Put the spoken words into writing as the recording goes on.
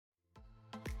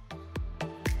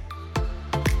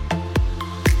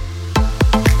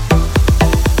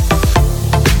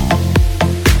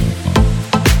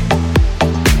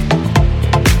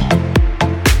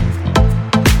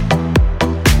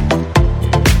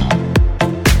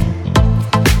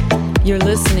You're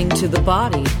listening to The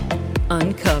Body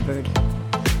Uncovered.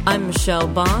 I'm Michelle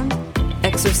Bond,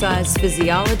 exercise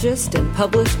physiologist and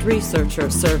published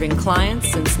researcher serving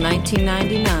clients since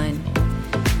 1999.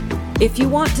 If you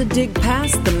want to dig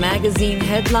past the magazine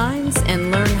headlines and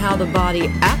learn how the body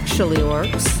actually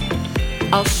works,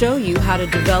 I'll show you how to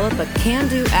develop a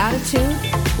can-do attitude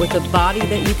with a body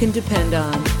that you can depend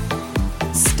on.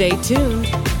 Stay tuned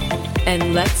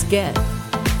and let's get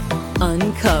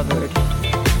uncovered.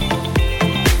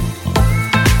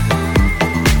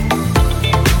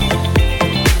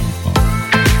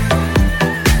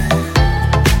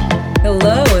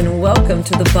 Hello and welcome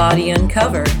to The Body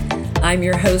Uncovered. I'm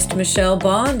your host, Michelle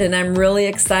Bond, and I'm really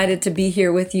excited to be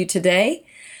here with you today.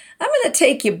 I'm going to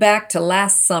take you back to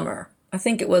last summer. I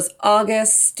think it was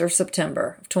August or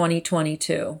September of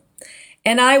 2022.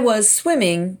 And I was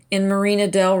swimming in Marina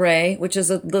del Rey, which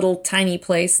is a little tiny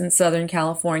place in Southern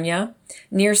California,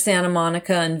 near Santa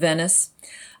Monica and Venice.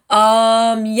 So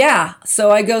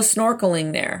I go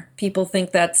snorkeling there. People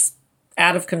think that's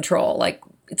out of control. Like,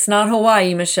 it's not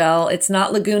Hawaii, Michelle. It's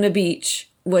not Laguna Beach.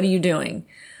 What are you doing?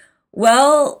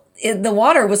 Well, the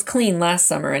water was clean last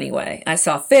summer anyway. I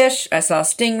saw fish, I saw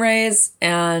stingrays,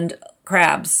 and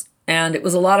crabs, and it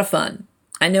was a lot of fun.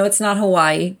 I know it's not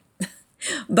Hawaii,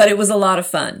 but it was a lot of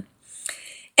fun.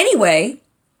 Anyway,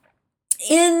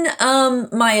 in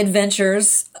my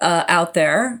adventures out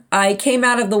there, I came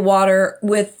out of the water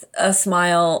with a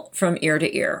smile from ear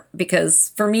to ear,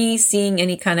 because for me, seeing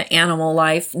any kind of animal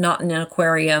life, not in an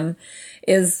aquarium,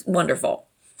 is wonderful.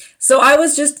 So I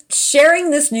was just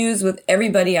sharing this news with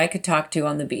everybody I could talk to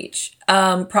on the beach.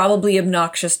 Probably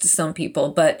obnoxious to some people,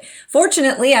 but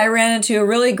fortunately I ran into a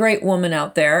really great woman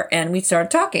out there and we started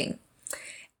talking.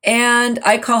 And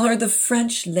I call her the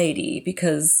French lady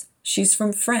because she's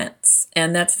from France,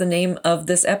 and that's the name of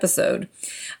this episode.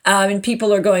 And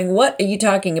people are going, what are you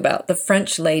talking about? The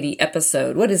French lady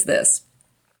episode. What is this?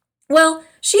 Well,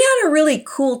 she had a really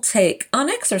cool take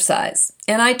on exercise,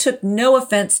 and I took no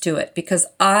offense to it because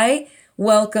I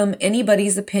welcome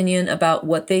anybody's opinion about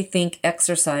what they think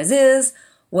exercise is,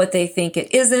 what they think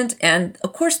it isn't, and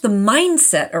of course the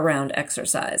mindset around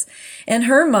exercise. And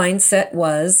her mindset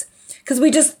was,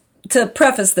 because to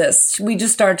preface this, we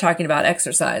just started talking about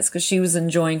exercise because she was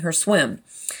enjoying her swim,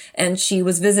 and she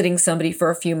was visiting somebody for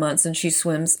a few months, and she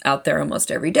swims out there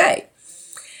almost every day.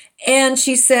 And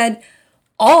she said,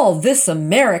 all this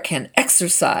American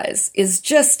exercise is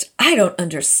just, I don't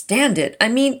understand it. I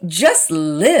mean, just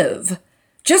live.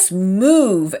 Just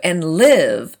move and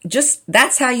live.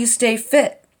 That's how you stay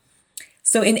fit.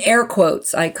 So in air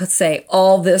quotes, I could say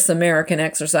all this American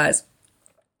exercise.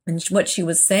 And what she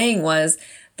was saying was,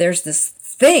 there's this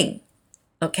thing,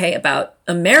 okay, about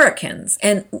Americans.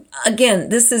 And again,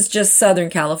 this is just Southern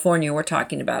California we're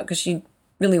talking about, because she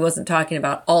really wasn't talking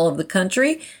about all of the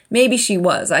country. Maybe she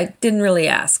was. I didn't really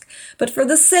ask. But for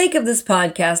the sake of this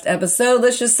podcast episode,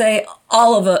 let's just say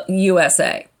all of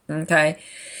USA, okay?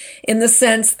 In the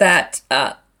sense that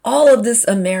all of this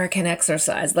American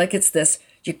exercise, like it's this,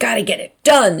 you got to get it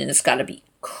done, and it's got to be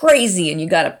crazy, and you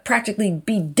got to practically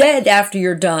be dead after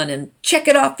you're done, and check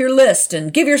it off your list,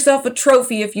 and give yourself a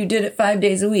trophy if you did it 5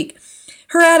 days a week.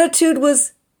 Her attitude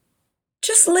was,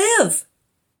 just live.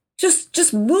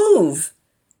 Just move.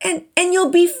 And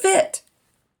you'll be fit.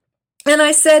 And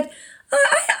I said,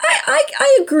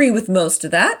 I agree with most of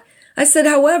that. I said,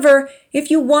 however, if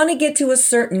you want to get to a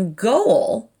certain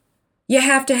goal, you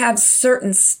have to have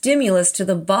certain stimulus to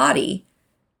the body.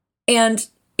 And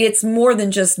it's more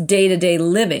than just day-to-day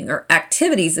living or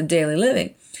activities of daily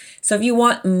living. So if you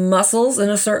want muscles in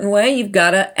a certain way, you've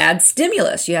got to add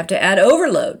stimulus. You have to add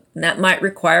overload. And that might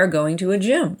require going to a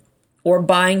gym or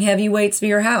buying heavy weights for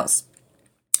your house.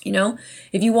 You know,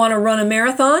 if you want to run a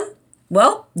marathon,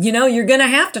 well, you're going to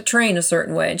have to train a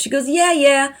certain way. And she goes,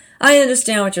 yeah, I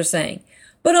understand what you're saying.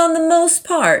 But on the most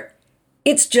part,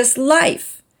 it's just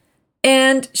life.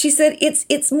 And she said,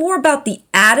 it's more about the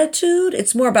attitude.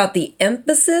 It's more about the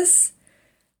emphasis.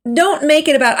 Don't make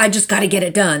it about, I just got to get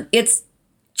it done.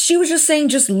 She was just saying,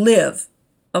 just live.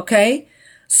 Okay.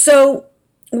 So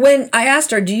when I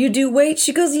asked her, do you do weights?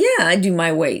 She goes, yeah, I do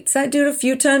my weights. I do it a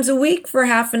few times a week for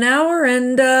half an hour,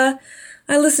 and I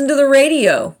listen to the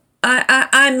radio.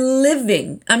 I'm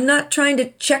living. I'm not trying to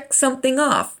check something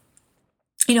off.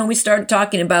 We started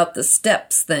talking about the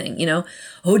steps thing,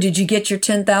 Oh, did you get your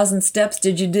 10,000 steps?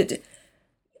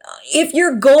 If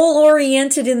you're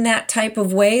goal-oriented in that type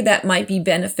of way, that might be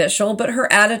beneficial, but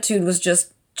her attitude was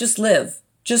just live,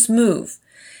 just move.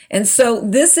 And so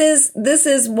this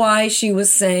is why she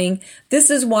was saying, this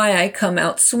is why I come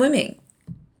out swimming.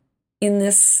 in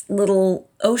this little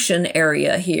ocean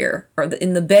area here, or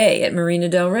in the bay at Marina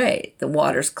del Rey. The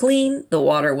water's clean. The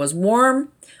water was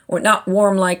warm, or not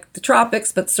warm like the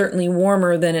tropics, but certainly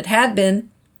warmer than it had been.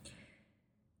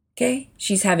 Okay,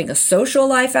 she's having a social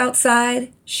life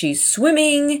outside. She's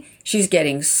swimming. She's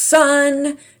getting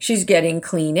sun. She's getting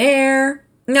clean air.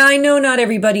 Now, I know not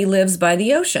everybody lives by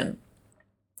the ocean.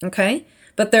 Okay,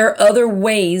 but there are other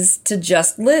ways to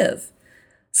just live.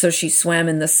 So she swam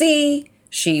in the sea.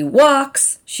 She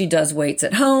walks. She does weights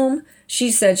at home.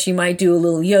 She said she might do a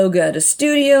little yoga at a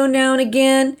studio now and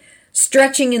again.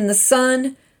 Stretching in the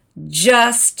sun.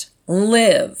 Just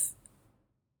live.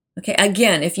 Okay,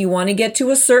 again, if you want to get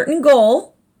to a certain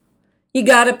goal, you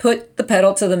got to put the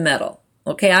pedal to the metal.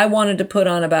 Okay, I wanted to put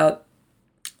on about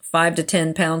 5 to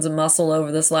 10 pounds of muscle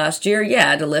over this last year. Yeah, I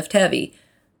had to lift heavy.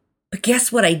 But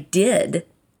guess what I did?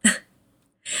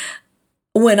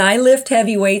 When I lift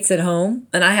heavy weights at home,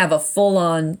 and I have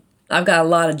I've got a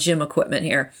lot of gym equipment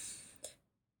here.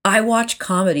 I watch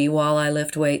comedy while I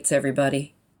lift weights,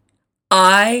 everybody.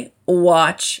 I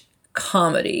watch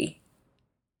comedy.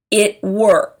 It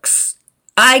works.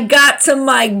 I got to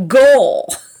my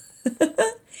goal.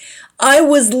 I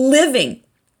was living.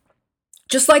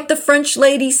 Just like the French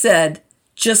lady said,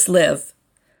 just live.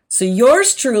 So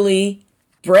yours truly,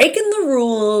 breaking the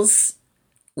rules,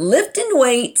 lifting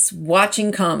weights,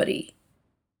 watching comedy.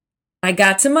 I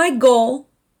got to my goal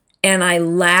and I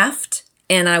laughed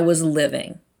and I was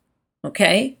living.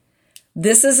 Okay?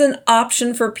 This is an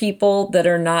option for people that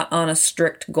are not on a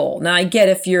strict goal. Now, I get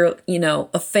if you're,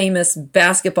 a famous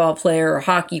basketball player or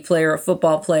hockey player or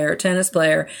football player or tennis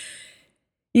player,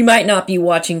 you might not be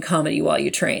watching comedy while you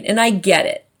train. And I get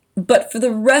it. But for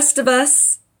the rest of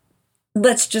us,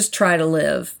 let's just try to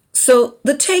live. So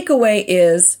the takeaway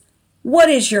is, what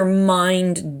is your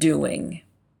mind doing?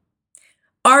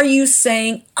 Are you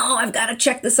saying, oh, I've got to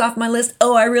check this off my list.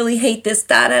 Oh, I really hate this,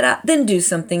 da-da-da. Then do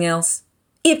something else.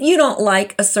 If you don't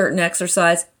like a certain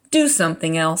exercise, do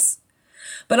something else.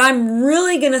 But I'm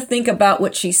really going to think about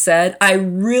what she said. I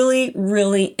really,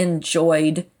 really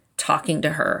enjoyed talking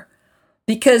to her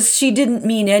because she didn't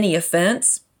mean any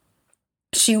offense.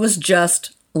 She was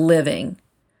just living.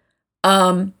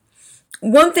 One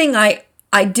thing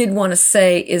I did want to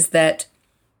say is that,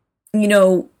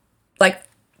 like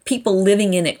people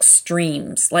living in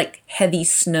extremes, like heavy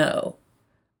snow.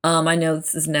 I know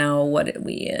this is now, what are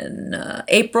we in?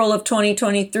 April of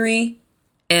 2023.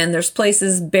 And there's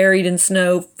places buried in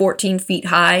snow 14 feet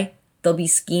high. They'll be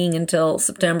skiing until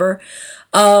September.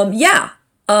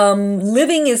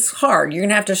 Living is hard. You're going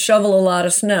to have to shovel a lot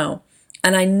of snow.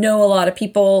 And I know a lot of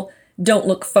people don't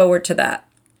look forward to that.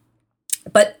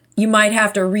 But you might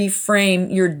have to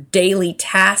reframe your daily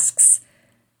tasks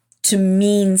to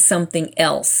mean something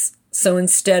else. So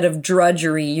instead of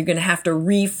drudgery, you're going to have to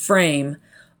reframe.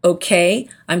 Okay,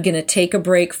 I'm going to take a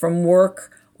break from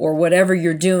work or whatever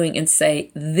you're doing and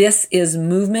say, this is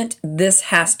movement. This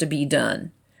has to be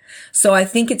done. So I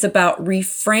think it's about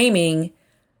reframing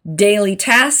daily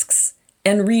tasks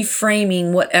and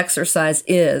reframing what exercise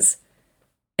is.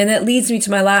 And that leads me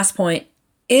to my last point.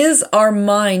 Is our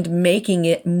mind making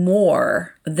it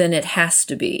more than it has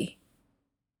to be?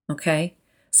 Okay,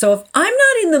 so if I'm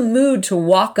not in the mood to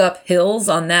walk up hills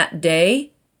on that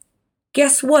day,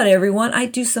 guess what, everyone? I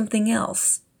do something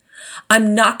else.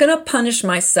 I'm not going to punish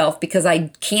myself because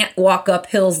I can't walk up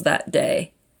hills that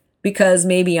day because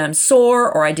maybe I'm sore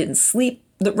or I didn't sleep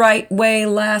the right way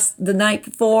the night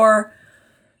before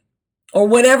or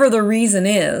whatever the reason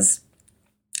is.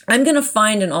 I'm going to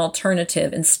find an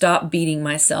alternative and stop beating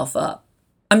myself up.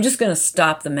 I'm just going to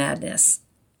stop the madness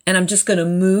and I'm just going to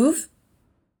move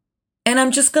and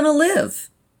I'm just going to live.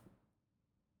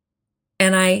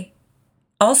 And I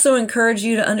also encourage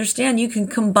you to understand you can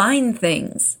combine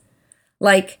things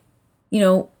like,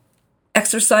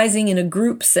 exercising in a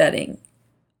group setting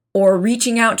or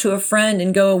reaching out to a friend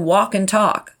and go walk and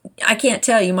talk. I can't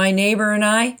tell you, my neighbor and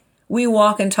I, we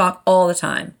walk and talk all the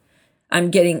time. I'm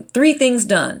getting 3 things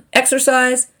done: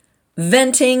 exercise,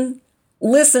 venting,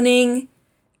 listening,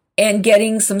 and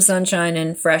getting some sunshine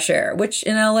and fresh air, which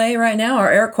in LA right now,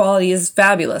 our air quality is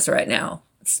fabulous right now.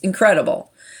 It's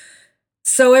incredible.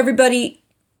 So everybody,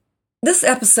 this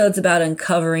episode's about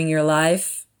uncovering your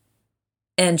life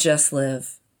and just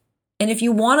live. And if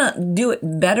you want to do it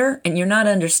better and you're not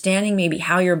understanding maybe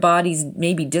how your body's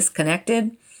maybe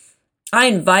disconnected, I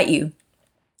invite you,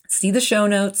 see the show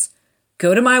notes,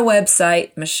 go to my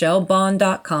website,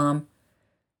 michellebond.com,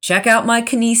 check out my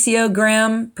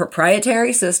Kinesiogram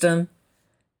proprietary system,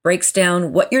 breaks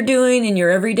down what you're doing in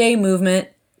your everyday movement,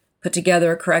 put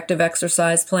together a corrective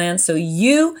exercise plan so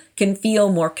you can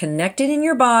feel more connected in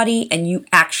your body and you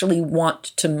actually want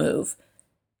to move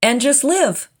and just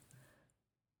live.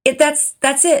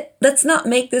 That's it. Let's not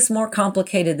make this more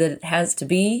complicated than it has to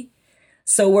be.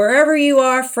 So wherever you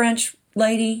are, French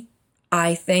lady,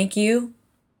 I thank you.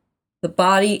 The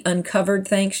Body Uncovered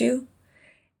thanks you.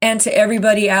 And to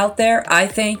everybody out there, I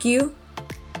thank you.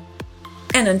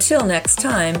 And until next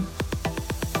time,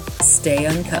 stay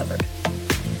uncovered.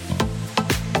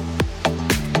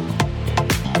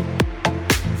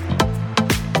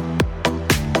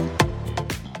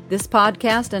 This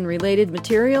podcast and related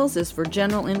materials is for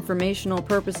general informational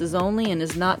purposes only and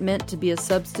is not meant to be a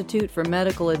substitute for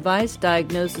medical advice,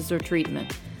 diagnosis, or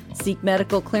treatment. Seek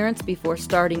medical clearance before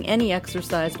starting any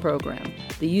exercise program.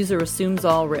 The user assumes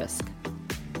all risk.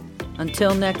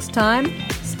 Until next time,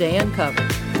 stay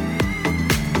uncovered.